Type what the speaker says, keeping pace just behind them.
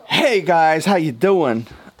Hey guys, how you doing?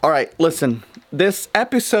 All right, listen. This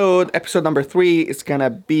episode number 3, is gonna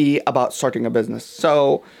be about starting a business.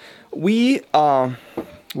 So we are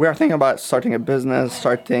thinking about starting a business,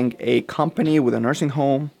 starting a company with a nursing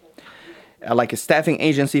home, like a staffing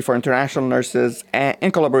agency for international nurses, and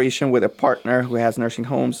in collaboration with a partner who has nursing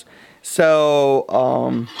homes. So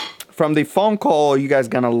from the phone call, you guys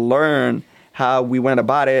gonna learn how we went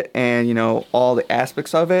about it and all the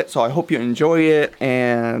aspects of it. So I hope you enjoy it.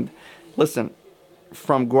 And listen,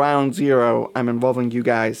 from ground zero, I'm involving you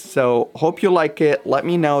guys. So hope you like it. Let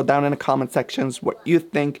me know down in the comment sections what you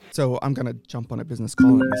think. So I'm gonna jump on a business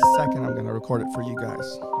call in a second. I'm gonna record it for you guys.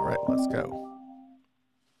 All right, let's go.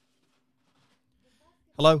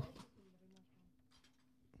 Hello.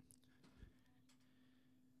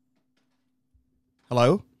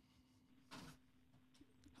 Hello.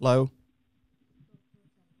 Hello.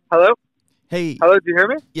 Hello? Hey. Hello, do you hear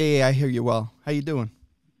me? Yeah, I hear you well. How you doing?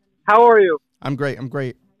 How are you? I'm great.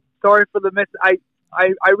 Sorry for the miss. I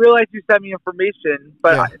realized you sent me information,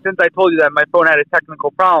 but Yeah. since I told you that my phone had a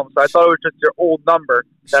technical problem, so I thought it was just your old number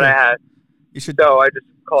that I had. You should. So I just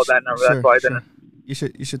called that number. Sure, That's why I sure.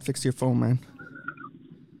 didn't. You should fix your phone, man.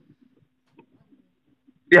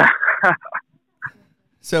 Yeah.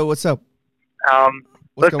 So what's up? What's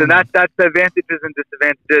Listen, going on? that's the advantages and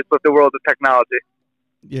disadvantages with the world of technology.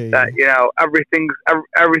 Yeah. That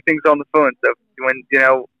everything's on the phone. So when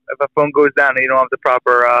if a phone goes down and you don't have the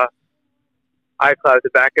proper iCloud to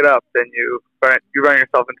back it up, then you run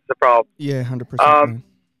yourself into the problem. Yeah, 100%. Man.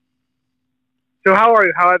 So how are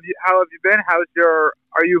you? How have you been?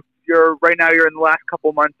 You're right now, you're in the last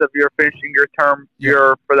couple months of your finishing your term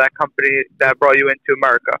for that company that brought you into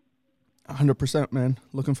America. 100%, man.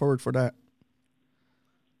 Looking forward for that.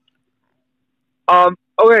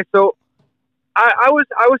 Okay, so I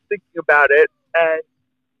was thinking about it, and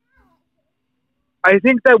I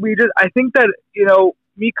think that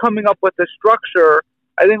me coming up with the structure,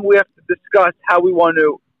 I think we have to discuss how do we want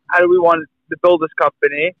to build this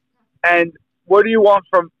company, and what do you want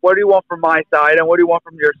from my side, and what do you want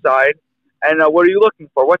from your side, and what are you looking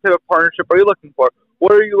for? What type of partnership are you looking for?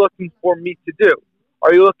 What are you looking for me to do?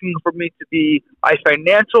 Are you looking for me to be a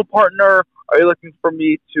financial partner? Are you looking for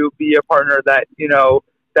me to be a partner that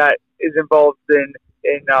that is involved in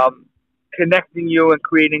connecting you and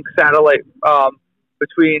creating satellite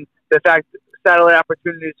between satellite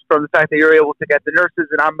opportunities from the fact that you're able to get the nurses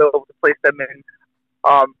and I'm able to place them in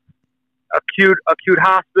acute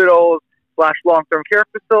hospitals / long-term care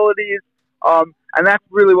facilities, and that's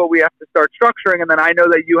really what we have to start structuring. And then I know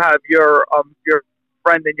that you have your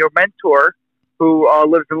friend and your mentor who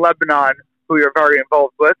lives in Lebanon, who you're very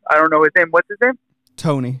involved with. I don't know his name. What's his name?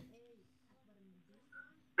 Tony.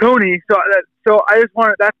 So I just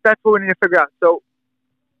want that's what we need to figure out. So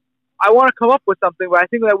I want to come up with something, but I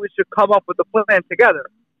think that we should come up with a plan together.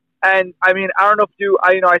 And I mean, I don't know if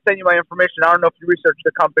I sent you my information. I don't know if you researched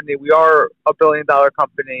the company. We are a $1 billion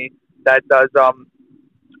company that does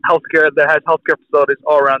healthcare, that has healthcare facilities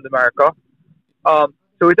all around America.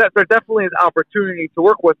 So there definitely is opportunity to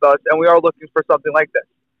work with us, and we are looking for something like this.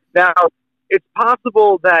 Now, it's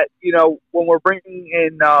possible that when we're bringing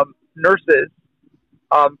in nurses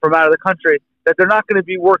from out of the country, that they're not going to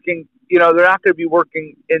be working. They're not going to be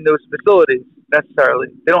working in those facilities necessarily.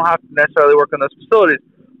 They don't have to necessarily work in those facilities.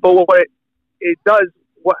 But what it does,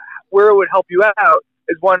 where it would help you out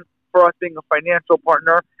is, one, for us being a financial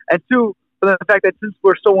partner, and two, for the fact that since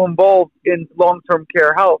we're so involved in long-term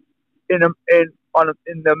care health in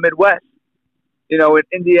the Midwest, in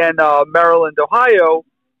Indiana, Maryland, Ohio,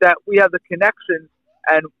 that we have the connections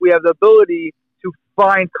and we have the ability to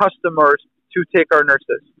find customers to take the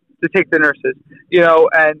nurses,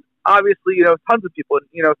 and obviously, tons of people,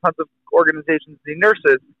 tons of organizations need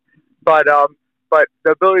nurses, but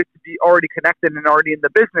the ability to be already connected and already in the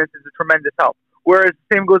business is a tremendous help. Whereas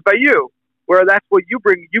the same goes by you, where that's what you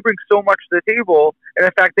bring. You bring so much to the table, and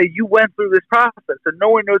the fact that you went through this process, and no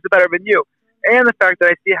one knows it better than you, and the fact that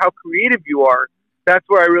I see how creative you are, that's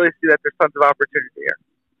where I really see that there's tons of opportunity here.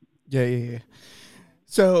 Yeah.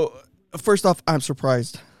 So first off, I'm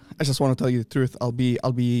surprised. I just want to tell you the truth. I'll be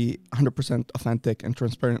 100% authentic and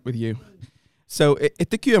transparent with you. So it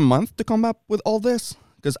took you a month to come up with all this?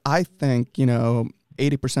 Because I think,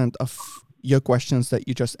 80% of your questions that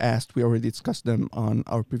you just asked, we already discussed them on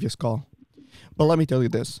our previous call. But let me tell you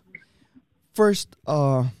this. First,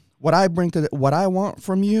 what I want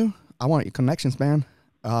from you, I want your connections, man.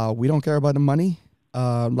 We don't care about the money,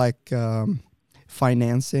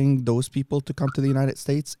 financing those people to come to the United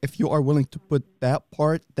States. If you are willing to put that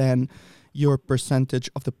part, then your percentage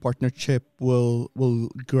of the partnership will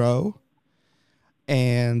grow.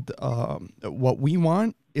 And what we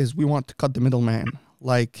want is we want to cut the middleman.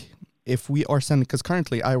 Like if we are sending, because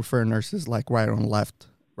currently I refer nurses like right on left,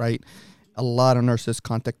 right? A lot of nurses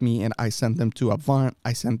contact me and I send them to Avant,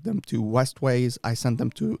 I send them to Westways, I send them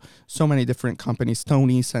to so many different companies.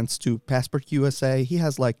 Tony sends to Passport USA. He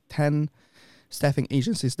has like 10 staffing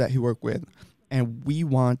agencies that he work with. And we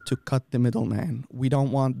want to cut the middleman. We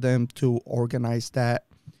don't want them to organize that.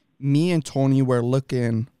 Me and Tony were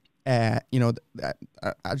looking at,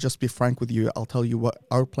 I'll just be frank with you. I'll tell you what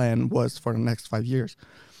our plan was for the next 5 years.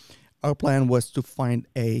 Our plan was to find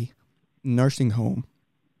a nursing home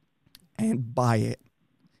and buy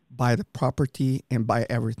the property and buy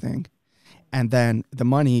everything. And then the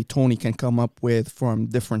money Tony can come up with from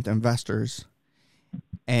different investors.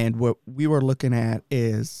 And what we were looking at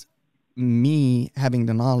is me having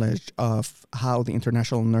the knowledge of how the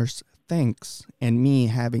international nurse thinks and me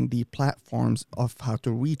having the platforms of how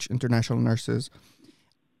to reach international nurses.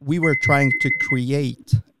 We were trying to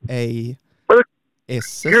create But a here's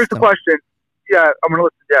the system. question. Yeah, I'm gonna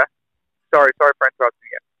listen. Yeah, sorry for interrupting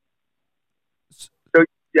you. So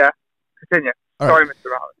yeah, continue. All right. Sorry, Mr.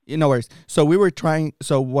 Mohammed. No worries. So we were trying.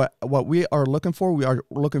 So what we are looking for? We are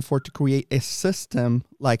looking for to create a system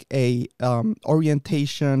like a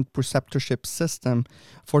orientation preceptorship system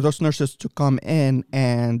for those nurses to come in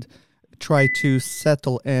and try to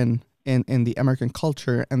settle in the American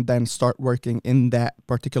culture and then start working in that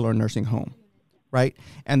particular nursing home, right?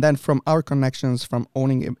 And then from our connections, from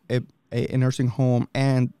owning a nursing home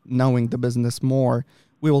and knowing the business more,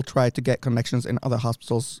 we will try to get connections in other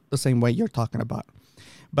hospitals the same way you're talking about.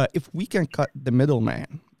 But if we can cut the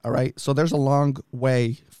middleman, all right, so there's a long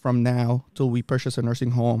way from now till we purchase a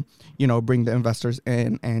nursing home, bring the investors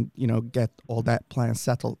in and, get all that plan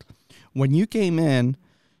settled. When you came in,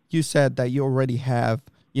 you said that you already have,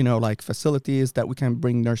 like facilities that we can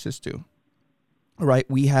bring nurses to, right?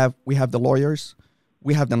 We have the lawyers,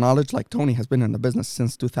 we have the knowledge, like Tony has been in the business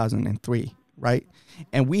since 2003, right?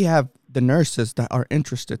 And we have the nurses that are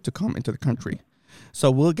interested to come into the country.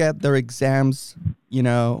 So we'll get their exams,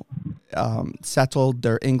 settled,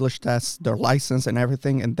 their English tests, their license and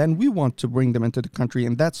everything. And then we want to bring them into the country.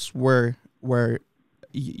 And that's where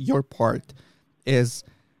your part is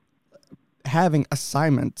having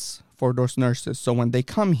assignments for those nurses. So when they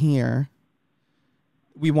come here,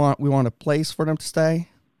 we want a place for them to stay.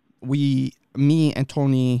 Me and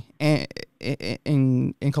Tony,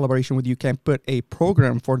 in collaboration with you, can put a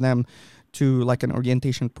program for them to like an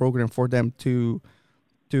orientation program for them to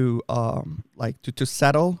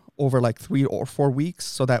settle over like 3 or 4 weeks,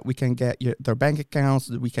 so that we can get their bank accounts,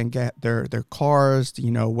 we can get their cars,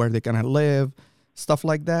 where they're gonna live, stuff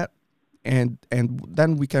like that, and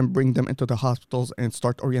then we can bring them into the hospitals and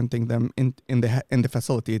start orienting them in the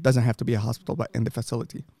facility. It doesn't have to be a hospital, but in the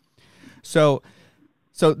facility. So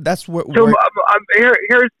that's what. So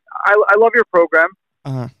here's I love your program.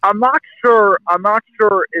 Uh, I'm not sure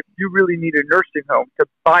if you really need a nursing home to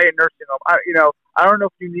buy a nursing home. I don't know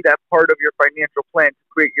if you need that part of your financial plan to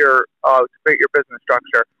create your business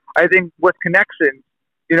structure. I think with connections,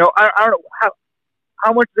 I don't know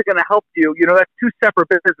how much is it going to help you. That's two separate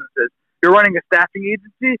businesses. You're running a staffing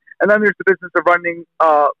agency, and then there's the business of running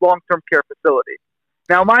a long-term care facility.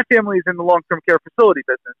 Now, my family is in the long-term care facility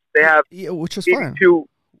business. They have which is 82, fine.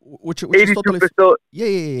 Which is 82 totally facilities.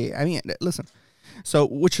 yeah. I mean, listen. So,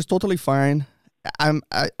 which is totally fine. I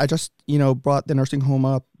just brought the nursing home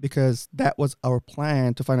up because that was our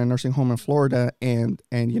plan, to find a nursing home in Florida and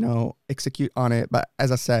execute on it. But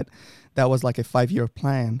as I said, that was like a 5-year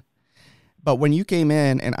plan. But when you came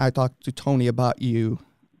in and I talked to Tony about you,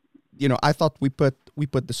 I thought we put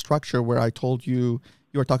the structure where I told you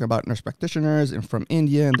were talking about nurse practitioners and from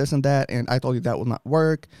India and this and that, and I told you that will not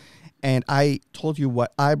work. And I told you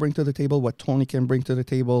what I bring to the table, what Tony can bring to the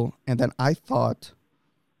table. And then I thought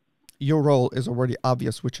your role is already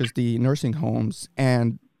obvious, which is the nursing homes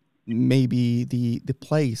and maybe the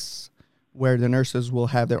place where the nurses will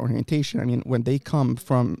have their orientation. I mean, when they come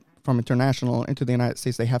from international into the United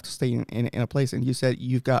States, they have to stay in a place. And you said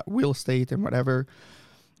you've got real estate and whatever.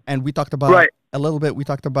 And we talked about a little bit. We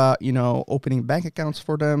talked about, opening bank accounts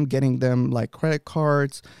for them, getting them like credit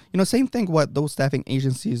cards, same thing what those staffing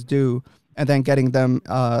agencies do, and then getting them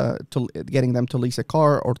to lease a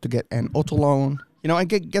car or to get an auto loan, and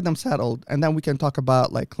get them settled. And then we can talk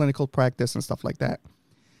about like clinical practice and stuff like that.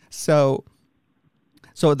 So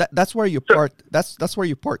that's where you that's where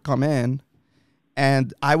you part come in.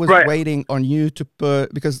 And I was waiting on you to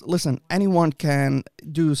put, because listen, anyone can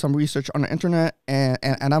do some research on the internet, and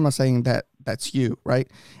I'm not saying that that's you, right?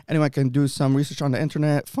 Anyone can do some research on the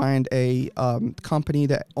internet, find a company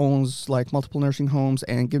that owns like multiple nursing homes,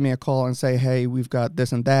 and give me a call and say, hey, we've got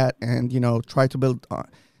this and that, and try to build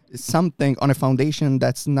something on a foundation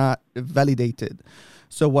that's not validated.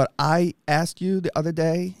 So what I asked you the other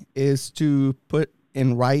day is to put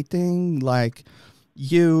in writing, like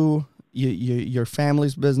your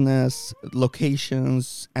family's business,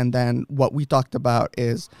 locations, and then what we talked about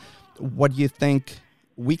is what you think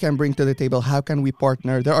we can bring to the table. How can we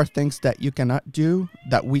partner? There are things that you cannot do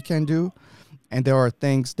that we can do, and there are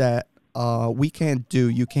things that we can't do,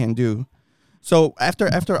 you can do. So after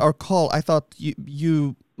our call, I thought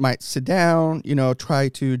you might sit down, try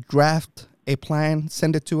to draft a plan,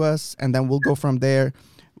 send it to us, and then we'll go from there.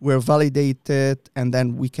 We'll validate it, and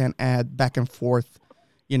then we can add back and forth.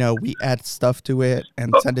 We add stuff to it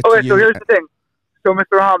and send it to Okay, so you. here's the thing. So,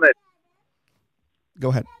 Mr. Ahmed, Go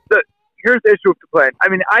ahead. here's the issue with the plan. I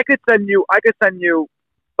mean, I could send you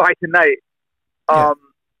by tonight, Yeah.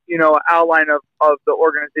 Outline of the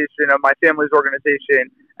organization, of my family's organization,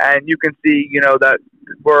 and you can see, that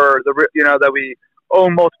that we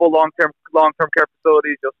own multiple long term care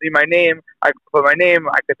facilities. You'll see my name. I can put my name.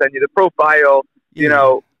 I can send you the profile.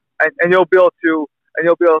 Yeah. And you'll be able to, and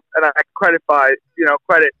I credit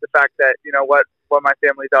the fact that what my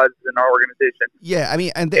family does in our organization. Yeah, I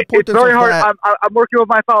mean, and the It's importance very of hard. that. I'm working with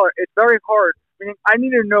my father. It's very hard. Meaning, I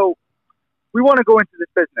need to know. We want to go into this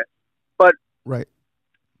business, but Right.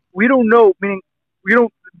 we don't know. Meaning, we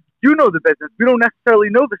don't. You know the business. We don't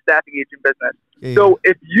necessarily know the staffing agent business. Yeah. So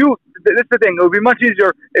this is the thing. It would be much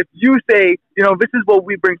easier if you say, this is what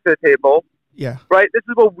we bring to the table, Yeah. right? This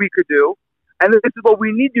is what we could do, and this is what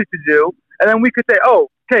we need you to do, and then we could say, oh,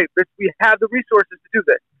 okay, we have the resources to do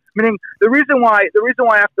this. Meaning, the reason why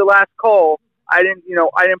after the last call I didn't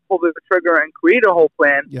pull the trigger and create a whole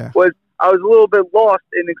plan Yeah. was I was a little bit lost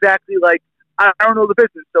in exactly like I don't know the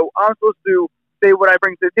business, so I'm supposed to say what I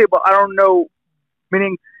bring to the table. I don't know,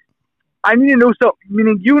 meaning I need to know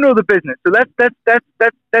meaning the business. So that's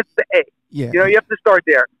the A. Yeah. You have to start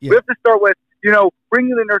there. Yeah. We have to start with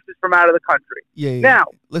bringing the nurses from out of the country. Yeah. Now,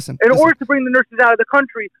 listen. in order to bring the nurses out of the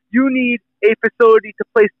country, you need a facility to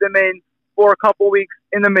place them in for a couple weeks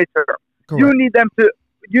in the midterm. Correct.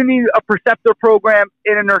 You need a preceptor program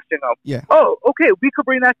in a nursing home. Yeah. Oh, okay, we could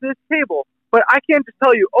bring that to this table. But I can't just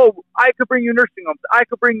tell you, oh, I could bring you nursing homes. I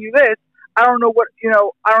could bring you this. I don't know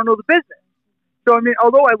I don't know the business. So, I mean,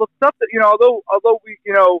 although I looked up, although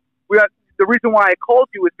the reason why I called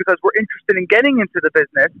you is because we're interested in getting into the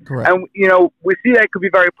business. Correct. And, we see that it could be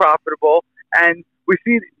very profitable. And we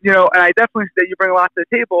see, and I definitely see that you bring a lot to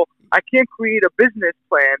the table. I can't create a business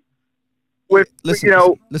plan with, listen.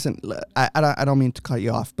 I don't mean to cut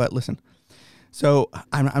you off, but listen. So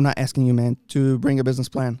I'm not asking you, man, to bring a business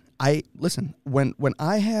plan. Listen, when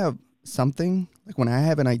I have something, like when I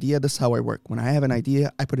have an idea, this is how I work. When I have an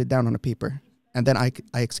idea, I put it down on a paper and then I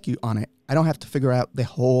execute on it. I don't have to figure out the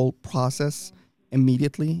whole process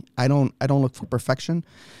immediately. I don't look for perfection.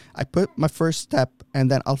 I put my first step and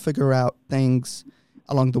then I'll figure out things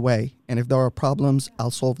along the way. And if there are problems,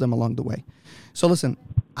 I'll solve them along the way. So listen,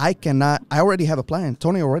 I already have a plan.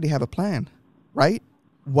 Tony already have a plan, right?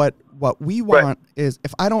 What we want is,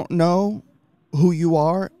 if I don't know who you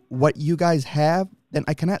are, what you guys have, then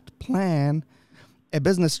I cannot plan a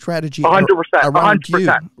business strategy 100%, around 100%,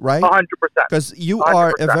 you, right? 100%. Because you 100%.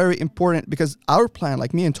 are a very important, because our plan,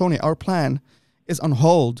 like me and Tony, our plan is on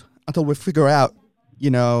hold until we figure out,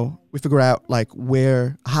 like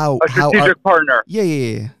how A strategic partner.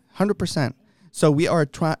 Yeah, 100%. So we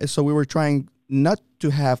were trying not to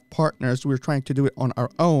have partners. We were trying to do it on our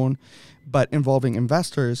own, but involving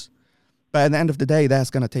investors. But at the end of the day, that's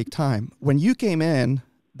going to take time. When you came in,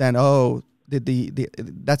 then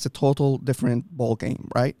that's a total different ball game,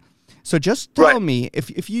 right? So just tell me,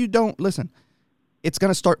 if you don't listen, it's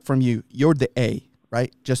going to start from you. You're the A,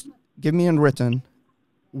 right? Just give me in written,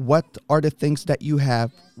 what are the things that you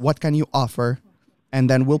have? What can you offer? And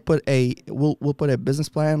then we'll put a business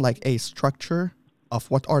plan, like a structure of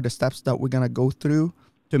what are the steps that we're going to go through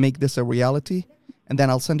to make this a reality. And then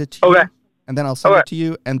I'll send it to you. And then I'll send it to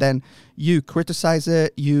you. And then you criticize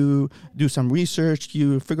it. You do some research.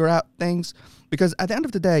 You figure out things. Because at the end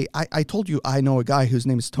of the day, I told you I know a guy whose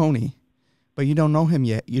name is Tony, but you don't know him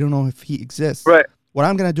yet. You don't know if he exists. Right. What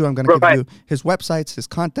I'm going to do, I'm going to give you his websites, his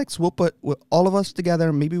contacts. We'll put all of us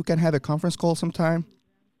together. Maybe we can have a conference call sometime.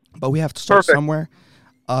 But we have to start somewhere.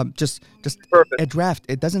 Just a draft.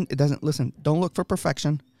 It doesn't listen. Don't look for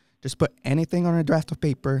perfection. Just put anything on a draft of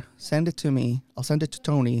paper. Send it to me. I'll send it to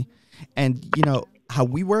Tony. And you know how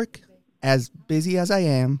we work. As busy as I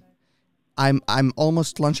am, I'm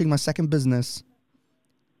almost launching my second business.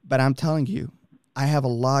 But I'm telling you, I have a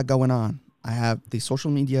lot going on. I have the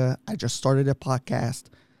social media. I just started a podcast.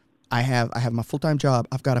 I have my full-time job.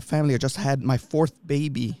 I've got a family. I just had my fourth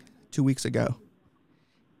baby 2 weeks ago.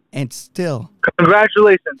 And still,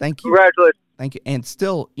 Congratulations. thank you. Congratulations. Thank you. And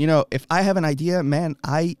still, if I have an idea, man,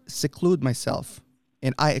 I seclude myself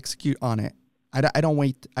and I execute on it. I don't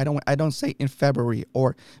wait. I don't say in February,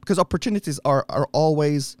 or because opportunities are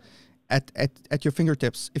always at your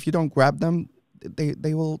fingertips. If you don't grab them,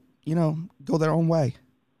 they will, go their own way.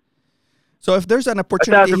 So if there's an A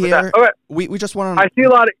opportunity thousand percent. here, Okay. we just want I see a to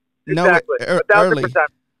lot of know it exactly. A thousand early. percent.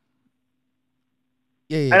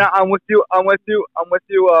 Yeah, yeah, And yeah. I'm with you. Mr.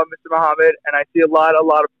 Muhammad. And I see a lot of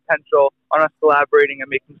potential on us collaborating and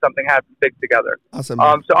making something happen big together. Awesome,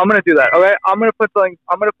 man. So I'm gonna do that. Okay. I'm gonna put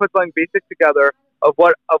something basic together of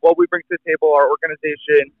what we bring to the table, our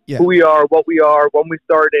organization, Yeah, who we are, what we are, when we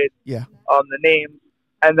started, yeah, the names,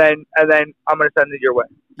 and then I'm gonna send it your way.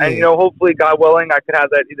 yeah, And yeah. hopefully, God willing, I could have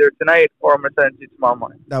that either tonight or I'm gonna send it to you tomorrow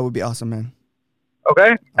morning. That would be awesome, man. Okay. All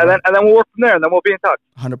And then right, and then we'll work from there, and then we'll be in touch.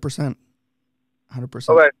 100%, 100%.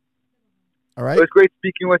 Okay. All It right, was great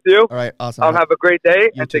speaking with you. all right, awesome. Have a great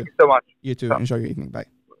day, You and too. thank you so much. You too. So, Enjoy your evening. Bye.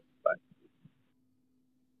 bye.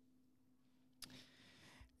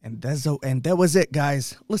 And that was it,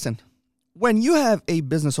 guys. Listen, when you have a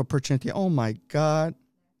business opportunity, oh my God,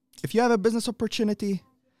 if you have a business opportunity,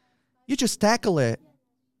 you just tackle it.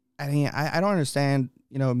 I mean, I don't understand,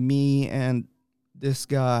 me and this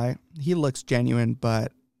guy. He looks genuine,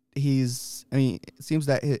 but it seems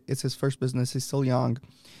that it's his first business. He's still young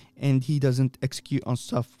and he doesn't execute on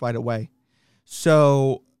stuff right away.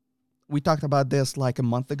 So we talked about this like a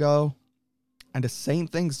month ago, and the same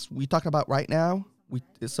things we talked about right now.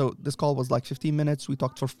 So this call was like 15 minutes. We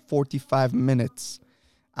talked for 45 minutes.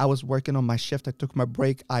 I was working on my shift. I took my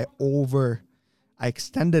break. I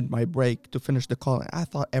extended my break to finish the call. And I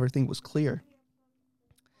thought everything was clear.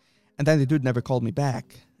 And then the dude never called me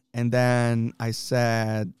back. And then I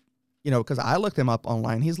said, because I looked him up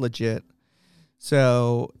online. He's legit.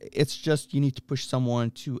 So it's just you need to push someone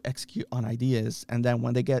to execute on ideas, and then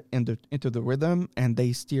when they get into the rhythm and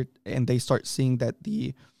they start seeing that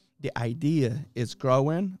the idea is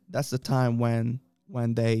growing, that's the time when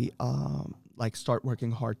they like start working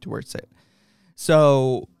hard towards it.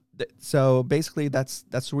 So so basically that's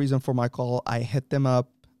the reason for my call. I hit them up.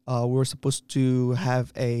 We were supposed to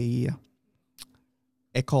have a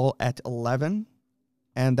call at 11.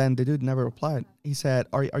 And then the dude never replied. He said,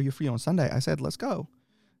 are you free on Sunday? I said, let's go.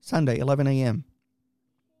 Sunday, 11 a.m.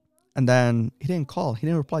 And then he didn't call. He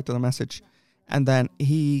didn't reply to the message. And then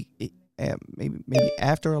maybe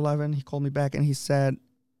after 11, he called me back and he said,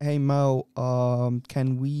 hey, Mo,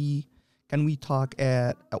 can we talk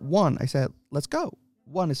at 1? I said, let's go.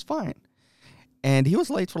 1 is fine. And he was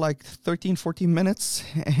late for like 13, 14 minutes.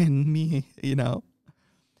 And me,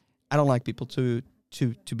 I don't like people to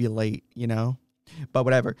be late, But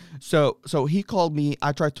whatever. So he called me.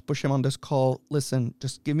 I tried to push him on this call. Listen,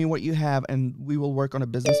 just give me what you have and we will work on a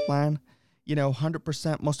business plan.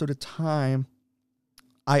 100% most of the time,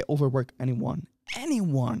 I overwork anyone.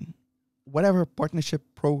 Whatever partnership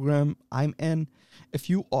program I'm in, if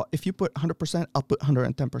you put 100%, I'll put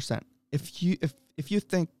 110%. If you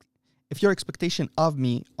think, if your expectation of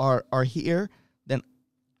me are here, then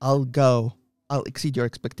I'll exceed your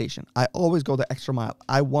expectation. I always go the extra mile.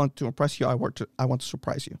 I want to impress you. I want to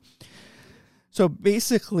surprise you. So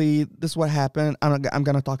basically, this is what happened. I'm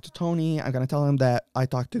going to talk to Tony. I'm going to tell him that I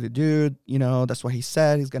talked to the dude. That's what he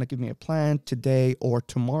said. He's going to give me a plan today or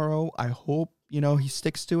tomorrow. I hope, he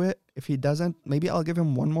sticks to it. If he doesn't, maybe I'll give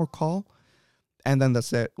him one more call. And then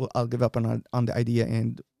that's it. Well, I'll give up on the idea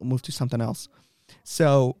and move to something else.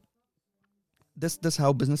 So this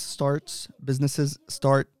how business starts. Businesses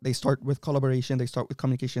start. They start with collaboration. They start with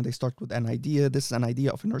communication. They start with an idea. This is an idea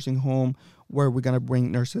of a nursing home where we're gonna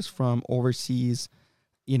bring nurses from overseas,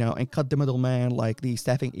 and cut the middleman like the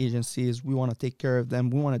staffing agencies. We want to take care of them.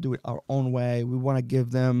 We want to do it our own way. We want to give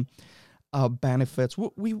them benefits.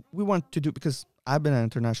 We want to do, because I've been an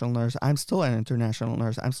international nurse. I'm still an international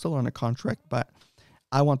nurse. I'm still on a contract, but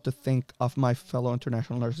I want to think of my fellow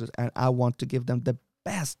international nurses, and I want to give them the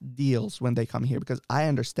best deals when they come here, because I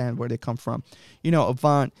understand where they come from.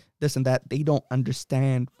 Avant, this and that, they don't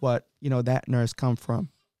understand what, that nurse come from.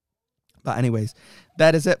 But anyways,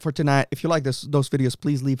 that is it for tonight. If you like those videos,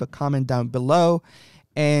 please leave a comment down below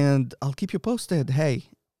and I'll keep you posted. Hey,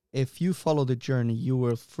 if you follow the journey, you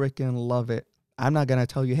will freaking love it. I'm not going to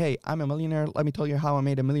tell you, hey, I'm a millionaire. Let me tell you how I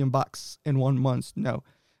made $1 million in 1 month. No,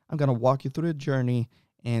 I'm going to walk you through the journey,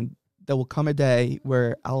 and there will come a day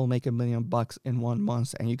where I will make $1 million in 1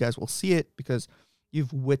 month, and you guys will see it because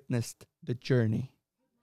you've witnessed the journey.